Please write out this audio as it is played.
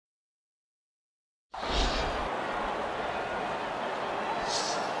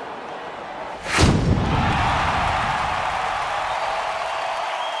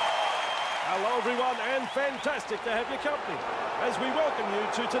fantastic to have your company as we welcome you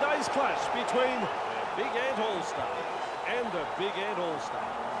to today's clash between the Big Ant All-Stars and the Big Ant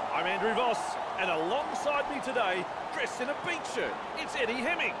All-Stars. I'm Andrew Voss, and alongside me today, dressed in a beach shirt, it's Eddie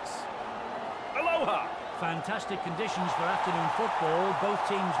Hemmings. Aloha! Fantastic conditions for afternoon football. Both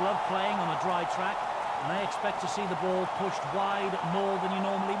teams love playing on a dry track, and I expect to see the ball pushed wide more than you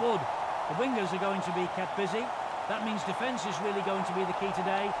normally would. The wingers are going to be kept busy. That means defence is really going to be the key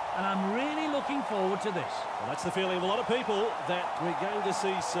today, and I'm really looking forward to this. Well, that's the feeling of a lot of people, that we're going to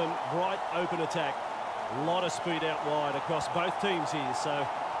see some bright open attack. A lot of speed out wide across both teams here, so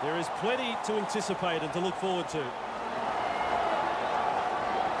there is plenty to anticipate and to look forward to.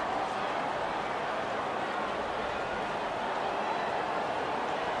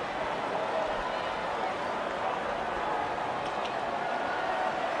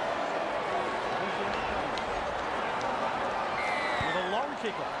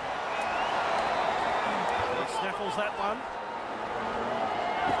 Kicker. He snaffles that one.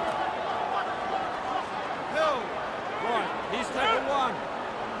 Hill. Right, he's taken one.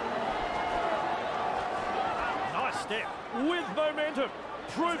 Nice step with momentum,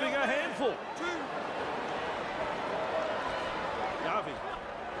 proving a handful. Garvey.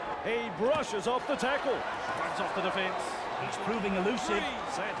 He brushes off the tackle, runs off the defence. He's proving elusive.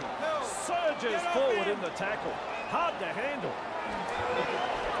 Santi surges forward in the tackle. Hard to handle.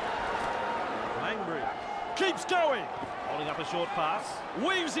 Langbury keeps going, holding up a short pass,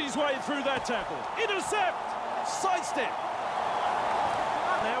 weaves his way through that tackle, intercept, sidestep.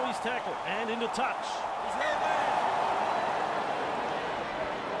 Now he's tackled and into touch. He's held there.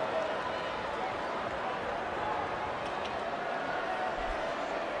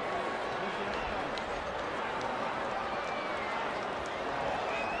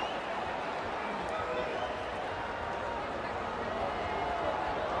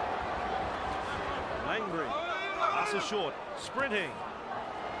 Langbury, pass is short, sprinting.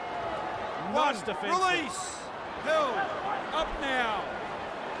 One, Nice defense. release. Hill, up now.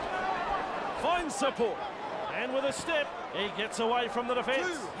 Finds support, and with a step, he gets away from the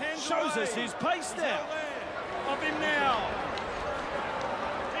defence. Shows us his pace now. Up him now.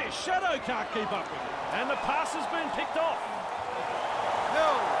 His shadow can't keep up with him, and the pass has been picked off.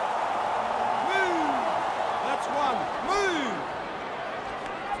 Hill, move. That's one, move.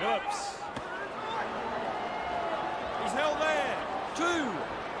 Phillips. He's held there. Two.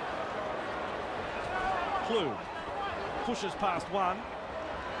 Clue pushes past one.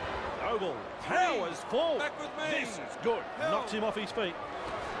 Ogle powers forward. Back with me. This is good. Hill. Knocks him off his feet.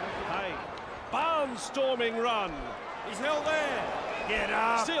 Hey, barnstorming run. He's held there. Get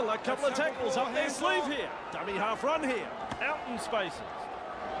up. Still a couple of That's tackles simple up their hands sleeve off. here. Dummy half run here. Out in spaces.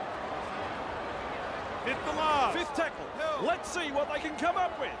 Hit the last. Fifth tackle. Hill. Let's see what they can come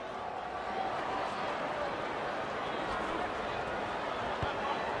up with.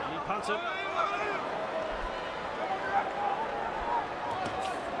 He punts it.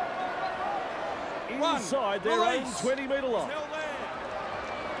 Inside their own 20-metre line. He's held there.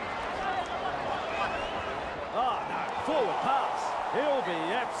 Oh, no, forward pass. He'll be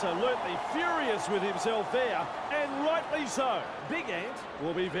absolutely furious with himself there, and rightly so. Big Ant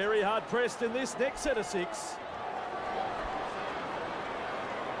will be very hard-pressed in this next set of six.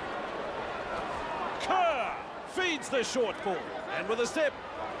 Kerr feeds the short ball, and with a step,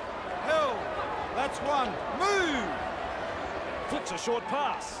 Hill, that's one, move. flicks a short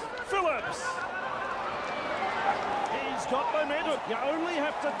pass. Phillips. He's got momentum. You only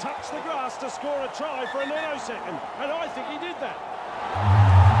have to touch the grass to score a try for a nanosecond, and I think he did that.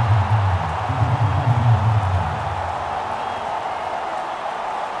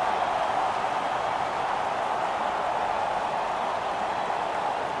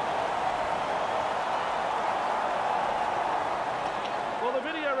 Well, the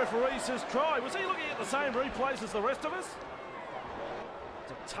video referee says try. Was he looking at the same replays as the rest of us?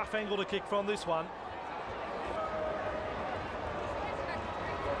 It's a tough angle to kick from this one.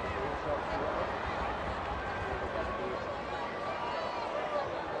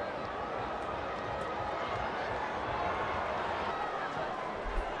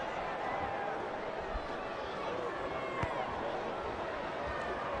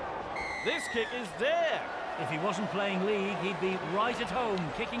 This kick is there. If he wasn't playing league, he'd be right at home,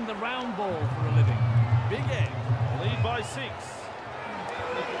 kicking the round ball for a living. Big Ant lead by 6.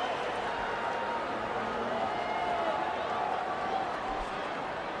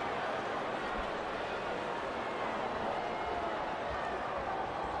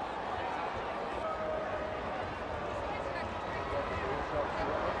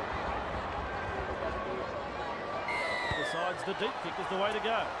 Decides the deep kick is the way to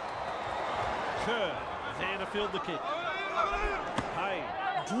go. Kerr There to field the kick. Hay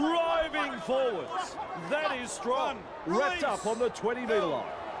driving forwards. That is strong. Wrapped up on the 20-metre line.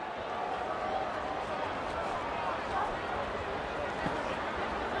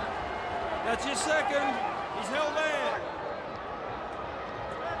 That's your second. He's held there.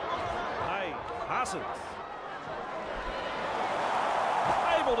 Hay passes.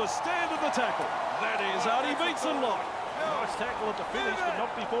 Able to stand at the tackle. That is Artie Beetson-like. Nice tackle at the finish, but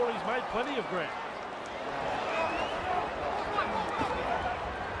not before he's made plenty of ground.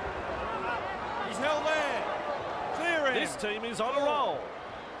 He's held there. Clear him. This team is on a roll.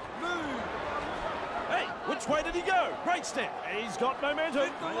 Move. Hey, which way did he go? Great step. He's got momentum.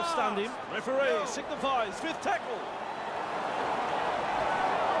 Fifth and May have stunned him. last. Referee signifies fifth tackle.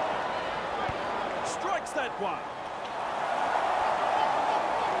 Strikes that one.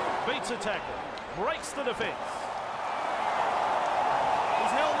 Beats a tackle. Breaks the defence.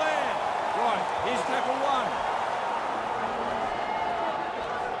 He's held there. Right, here's tackle one.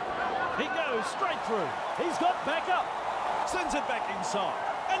 He goes straight through. He's got back up. Sends it back inside.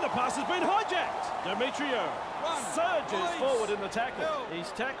 And the pass has been hijacked. Demetrio surges release. forward in the tackle. Hill.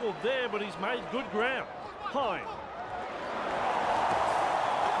 He's tackled there, but he's made good ground. Hine.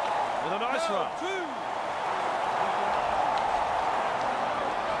 With a nice Hill, run. 2.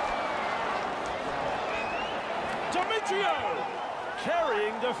 Demetrio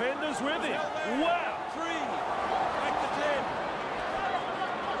carrying defenders with him. Wow. 3. Back to 10.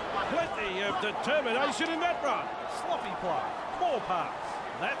 Plenty of determination in that run. Sloppy play. Poor pass.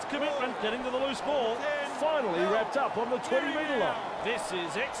 That's commitment getting to the loose ball. Finally wrapped up on the 20-metre line. This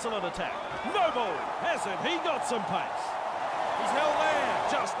is excellent attack. No ball. Hasn't he got some pace? He's held there.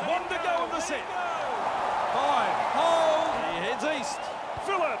 Just one to go in the set. 5. Hold. He heads east.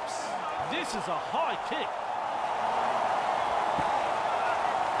 Phillips. This is a high kick.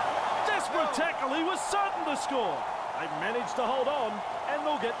 Desperate tackle. He was certain to score. They managed to hold on, and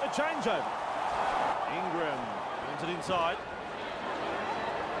they'll get the changeover. Ingram turns it inside.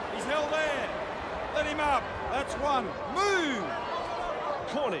 He's held there. Let him up. That's one. Move.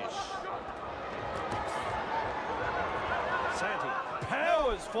 Cornish. Santi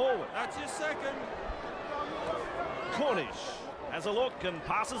powers forward. That's your second. Cornish has a look and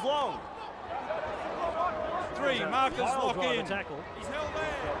passes long. 3. Markers Pile lock driver in. tackle. He's held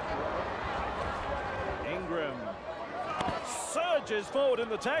there. Ingram surges forward in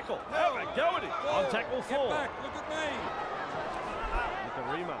the tackle. Have a go at him on tackle Get 4. back. Look at me.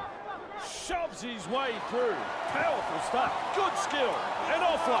 Nicarima shoves his way through. Powerful stuff. Good skill. And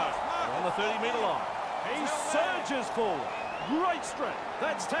offload. On the 30-metre line. He surges forward. Great strength.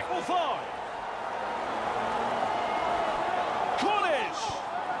 That's tackle 5. Cornish.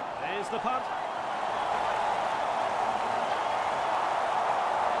 There's the punt.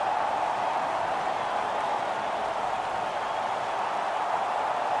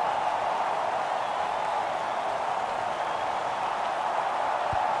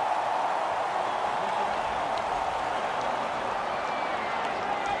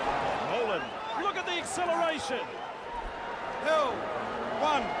 Nolan, look at the acceleration. Hill.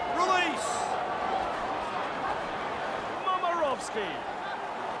 1. Release. Momorovsky.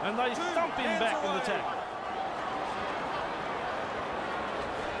 And they Two, thump him hands back in the away. tackle.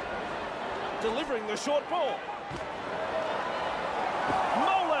 Delivering the short ball.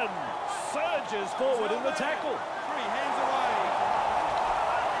 Nolan surges forward in the tackle. 3. Hands away.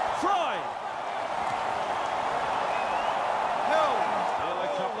 Fry. Hill. Still a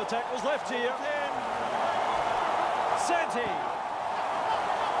couple of tackles left here. 10. Santi.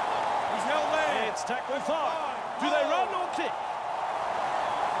 He's held there. It's tackle 5. Do they run or kick?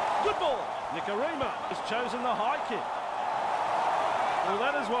 Good ball. Nicarima has chosen the high kick. Well,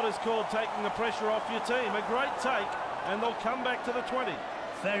 that is what is called taking the pressure off your team. A great take, and they'll come back to the 20.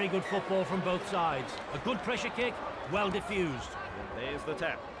 Very good football from both sides. A good pressure kick, well diffused. And there's the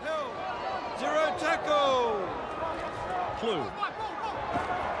tap. Hill. 0 tackle. Clue.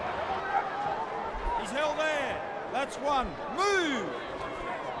 He's held there. That's 1. Move.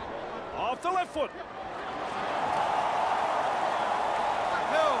 Off the left foot.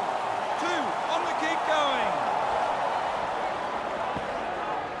 Hill. 2. On the kick going.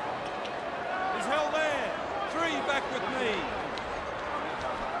 He's held there. 3. Back with me.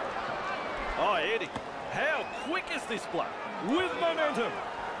 Oh, Eddie, how quick is this bloke? With momentum.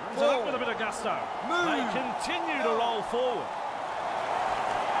 Runs it up with a bit of gusto. Move. They continue to roll forward.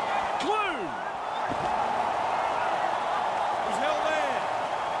 Clue. He's held there.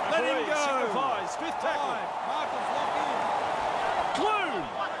 Let him Referee go. signifies fifth tackle. 5. Markers lock in. Clue.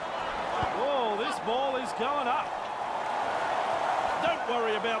 Oh, this ball is going up. Don't Don't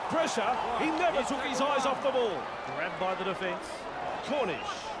worry about pressure. He never took his eyes off the ball. Grabbed by the defence. Cornish.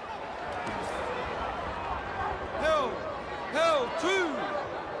 Held 2.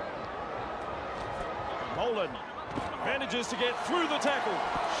 Nolan manages to get through the tackle,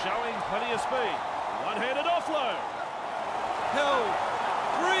 showing plenty of speed. One-handed offload. Held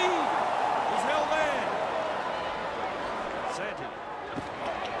 3. He's held there. Santi.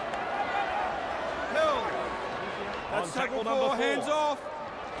 Held. That's tackle number 4. Hands off.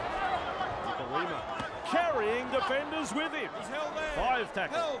 Nicolima carrying defenders with him. He's held there. 5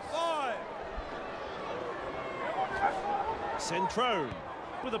 tackles. Held 5. Centrone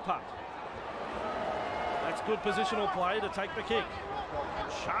with a punt. That's good positional play to take the kick.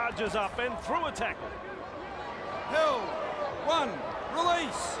 Charges up and through a tackle. Held 1.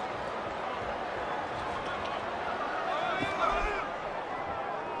 Release.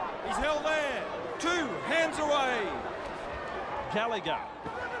 He's held there. 2. Hands away. Gallagher.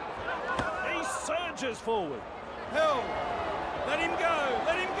 He surges forward. Held. Let him go.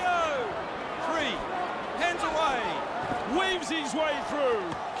 Let him go. 3. Hands away. Weaves his way through.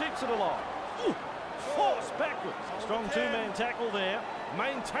 Keeps it alive. Ooh, forced backwards. Strong two-man tackle there.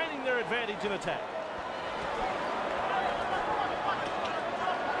 Maintaining their advantage in attack.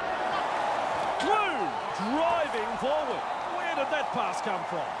 Clue driving forward. Where did that pass come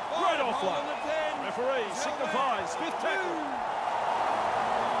from? Great offload. Referee signifies 5th tackle.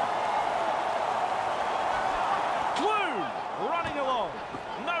 Clue running along.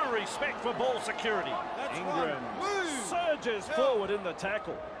 No respect for ball security. Ingram surges forward in the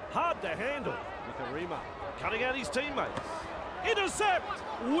tackle. Hard to handle. Nicolima cutting out his teammates. Intercept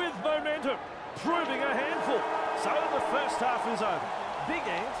with momentum. Proving a handful. So the first half is over. Big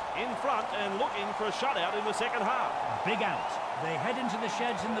Ant in front and looking for a shutout in the second half. Big Ant. They head into the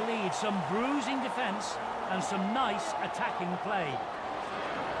sheds in the lead. Some bruising defence and some nice attacking play.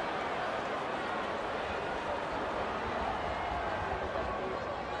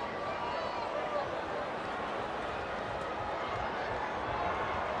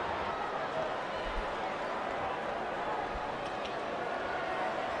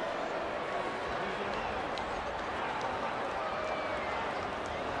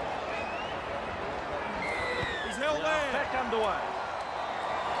 Back underway.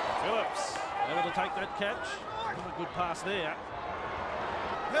 Phillips able to take that catch. Not a good pass there.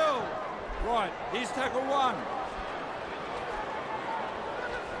 Hill. Right, here's tackle 1.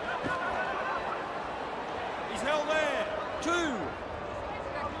 He's held there. 2.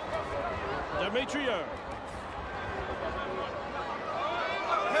 Demetrio.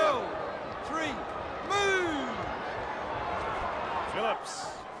 Hill. 3. Move. Phillips.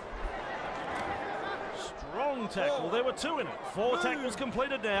 Strong tackle. There were 2 in it. 4 tackles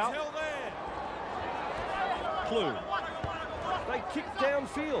completed now. Held there. Clue. They kicked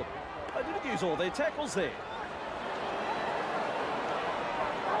downfield. They didn't use all their tackles there.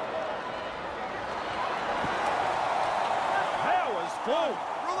 Powers full.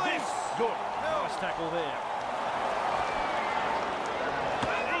 Release. This good. Nice tackle there.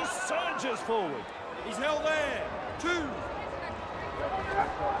 He surges forward. He's held there. 2.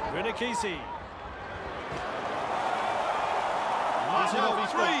 Renikisi. Held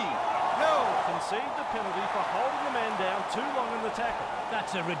 3. Held. Concede the penalty for holding the man down too long in the tackle.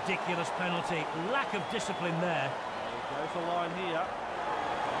 That's a ridiculous penalty. Lack of discipline there. Go for line here.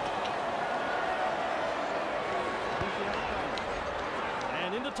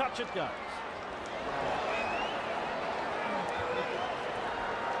 And into touch it goes.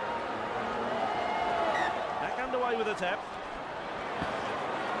 Back underway with a tap.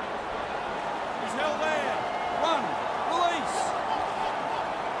 He's held there. 1. Release.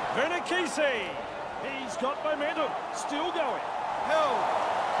 Vernikisi. He's got momentum. Still going. Held.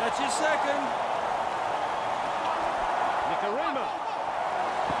 That's his second. Nicolima.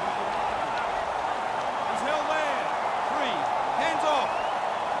 He's held there. 3. Hands off.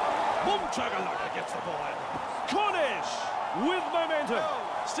 Boom Chagalaka gets the ball out. Cornish with momentum.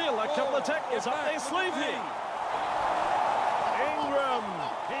 Still a couple of tackles up their sleeve here. Ingram.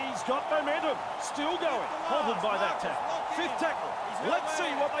 He's got momentum. Still going. Halted by that tackle. 5th tackle. Let's see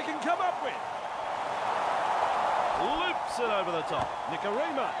what they can come up with. Loops it over the top.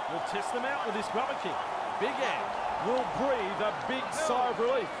 Nicolima will test them out with this rubber kick. Big Ant will breathe a big sigh of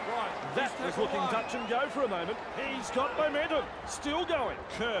relief. That was looking touch and go for a moment. He's got momentum. Still going.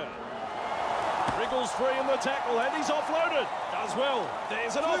 Kerr. Wriggles free in the tackle and he's offloaded. Does well.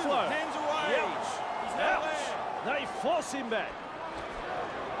 There's an offload. Hands away. Ouch. Ouch. They force him back.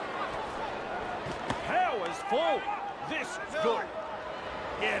 Powers full. This is good.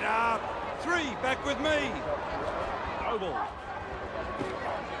 Get up. 3. Back with me. Noble.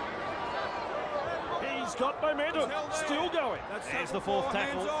 He's got momentum. Still going. There's the fourth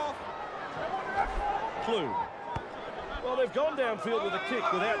tackle. Clue. Well, they've gone downfield with a kick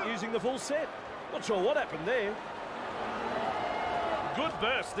without using the full set. Not sure what happened there. Good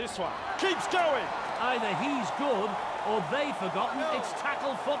burst, this one. Keeps going. Either he's good or they've forgotten it's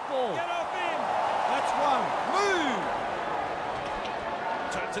tackle football. Get off him. That's one. Move.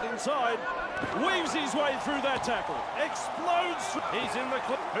 Turns it inside. Weaves his way through that tackle. Explodes. He's in the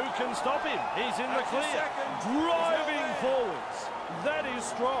clear. Who can stop him? He's in the clear. Driving forwards. That is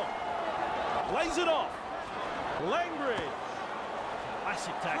strong. Lays it off. Langbridge.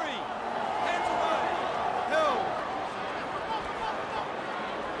 Classic tackle. 3. Hands away. Held.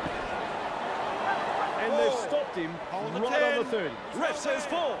 And they've stopped him right on the 30. Ref says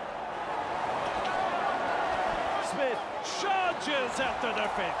 4. Smith charges at the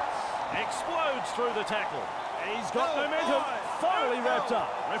defence. Explodes through the tackle. He's got momentum. Finally wrapped up.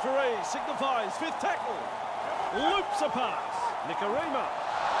 Referee signifies 5th tackle. Loops a pass. Nikorima.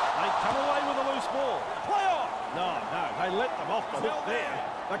 They come away with a loose ball. Play on. No, they let them off the hook there.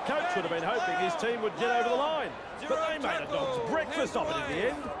 The coach would have been hoping his team would get over the line. But they made a dog's breakfast of it in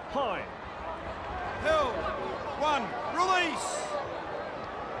the end. Hine. Held. 1. Release.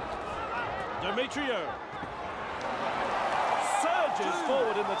 Demetrio. Surges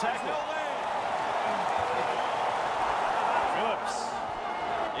forward in the tackle. Phillips.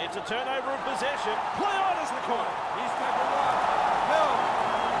 It's a turnover of possession. Play on as the call. He's tackle 1. Held.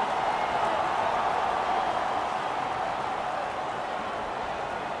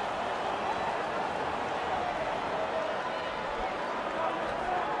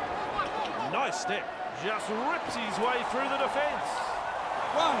 Nice step. Just rips his way through the defence.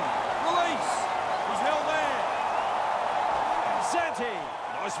 1. Release. He's held there. Santi.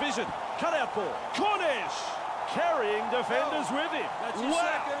 Nice vision. Cut out ball. Cornish. Carrying defenders with him. That's your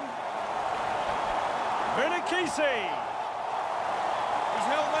second. Vernikisi. He's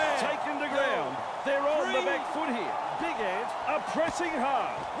held there. Taken to ground. They're on the back foot here. Big Ant are pressing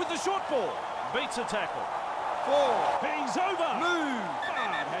hard with the short ball. Beats a tackle. 4. He's over. Move.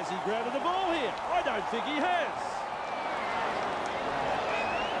 But has he grounded the ball here? I don't think he has.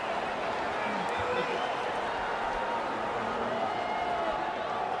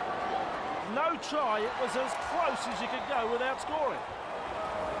 No try. It was as close as you could go without scoring.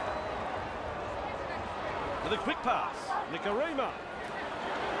 With a quick pass. Nikorima.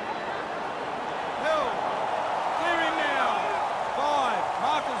 Held. Clear him now. 5.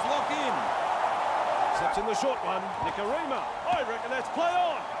 Markers lock in. Slips in the short one. Nikorima. I reckon that's play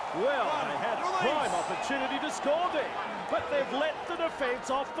on. Well, they had a prime opportunity to score there, but they've let the defence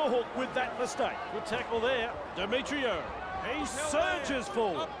off the hook with that mistake. Good tackle there. Demetrio. He surges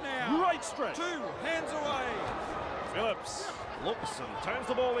forward. Great stretch. 2. Hands away. Phillips looks and turns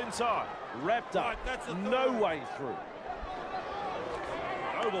the ball inside. Wrapped up. No way through.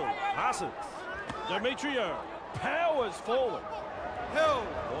 Noble passes. Demetrio powers forward. Held.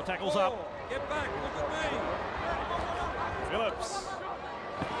 4 tackles 4. up. Get back. Look at me. Phillips.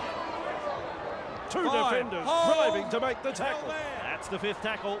 2 5. defenders Hold. driving to make the tackle. Held there. That's the 5th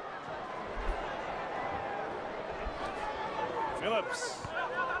tackle. Phillips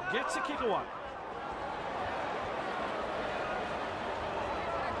gets a kick away.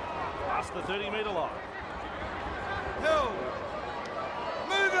 Past the 30-metre line. Held.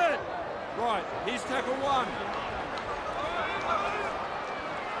 Move it. Right. Here's tackle 1.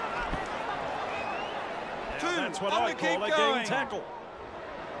 That's what On I the call keep a going. gang tackle.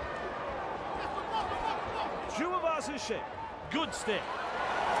 Juavasishek. Good step.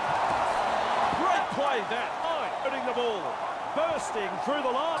 Great play that. Putting the ball. Bursting through the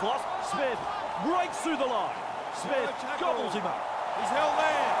line. Smith breaks through the line. Smith gobbles him up. He's held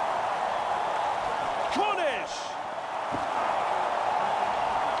there. Cornish.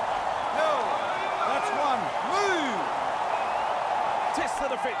 Held. That's 1. Move. Tests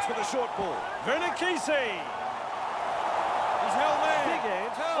the defence with a short ball. Vernikisi. He's held there. Big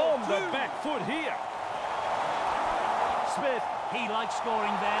Ant Held. on the 2. back foot here. Smith. He likes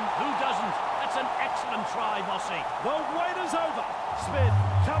scoring then. Who doesn't? That's an excellent try, Bossy. The wait is over. Smith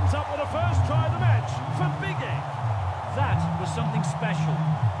comes up with a first try of the match for Big Ant. That was something special.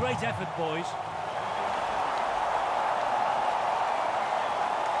 Great effort, boys.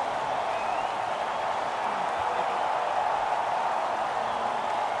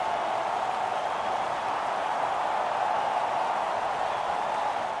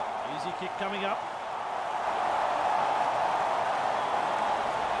 Easy kick coming up.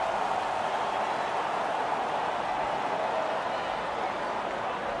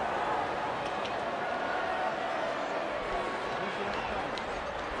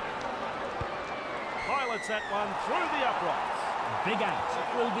 puts that one through the uprights. Big Ant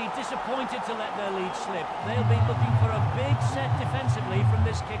will be disappointed to let their lead slip. They'll be looking for a big set defensively from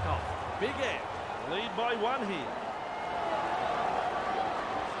this kickoff. Big Ant lead by 1 here.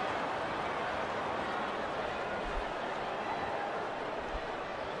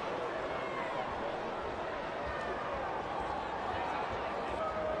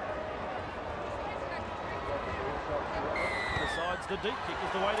 Decides the deep kick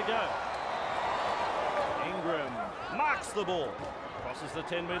is the way to go. Ingram marks the ball. Crosses the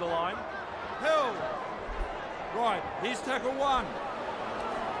 10-metre line. Held. Right, here's tackle 1.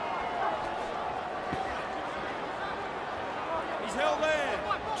 He's held there.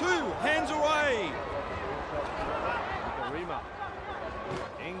 2, hands away. Karima.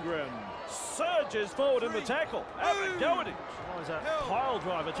 Ingram surges forward in the tackle. Have a go at him. Tries a pile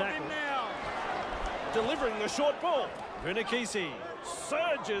driver tackle. Now. Delivering the short ball. Vunikisi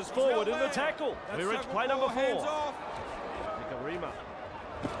surges forward in the tackle. We reach play number 4. Hands off. Nikarima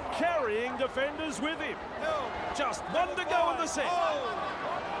carrying defenders with him. Held. Just 1 to go in the set.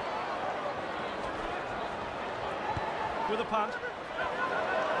 With a punt.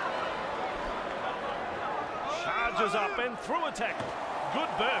 Charges up and through a tackle. Good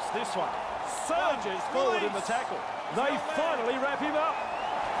burst this one. Surges forward in the tackle. They finally wrap him up.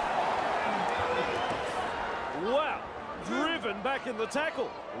 Wow. Driven back in the tackle.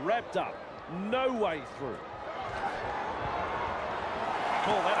 Wrapped up. No way through.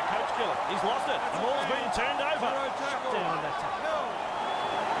 Call that a coach killer. He's lost it. The ball's been turned over. Shut down that tackle.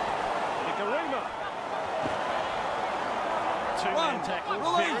 Nikarima. 2-man tackle.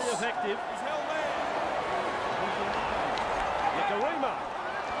 Very effective. He's held there. Nikarima.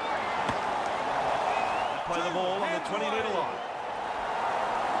 Play the ball on the 20-metre line.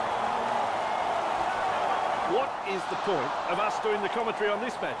 What is the point of us doing the commentary on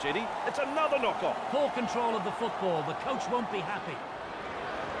this match, Eddie? It's another knock-off. Poor control of the football. The coach won't be happy.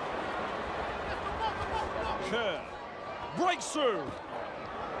 Kerr breaks through.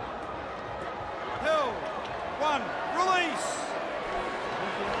 Held. 1, release.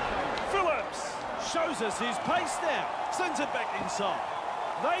 Phillips shows us his pace now. Sends it back inside.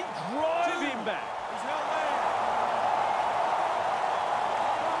 They drive him back. He's held there.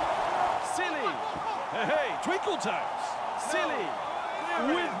 Silly. Hey, Twinkle Toes. Silly.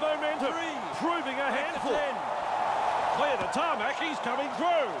 With momentum. Proving a handful. Clear the tarmac. He's coming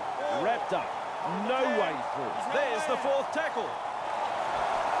through. Wrapped up. No way through. There's the 4th tackle.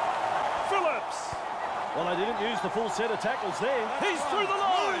 Phillips. Well, they didn't use the full set of tackles there. He's through the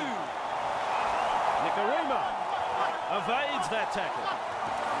line. Nikarima evades that tackle.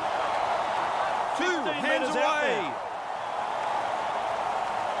 2, hands away.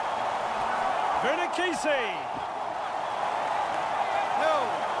 Vunikisi.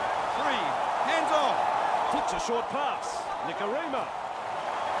 Held. 3, hands off. Puts a short pass. Nikarima.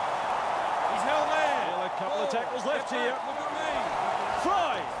 He's held there. Well, a couple of tackles left here. Look at me.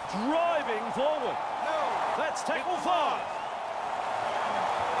 Fry driving forward. Held. That's tackle 5.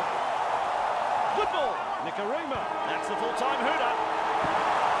 Good ball. Nikarima. That's the full-time hooter.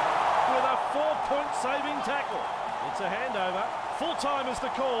 With a 4-point saving tackle. It's a handover. Full-time is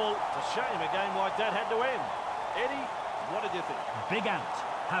the call. It's a shame a game like that had to end. Eddie, what did you think? Big Ant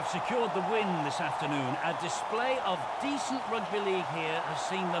have secured the win this afternoon. A display of decent rugby league here has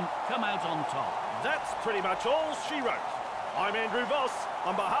seen them come out on top. That's pretty much all she wrote. I'm Andrew Voss.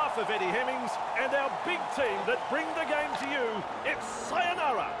 On behalf of Eddie Hemmings and our big team that bring the game to you, it's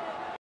sayonara.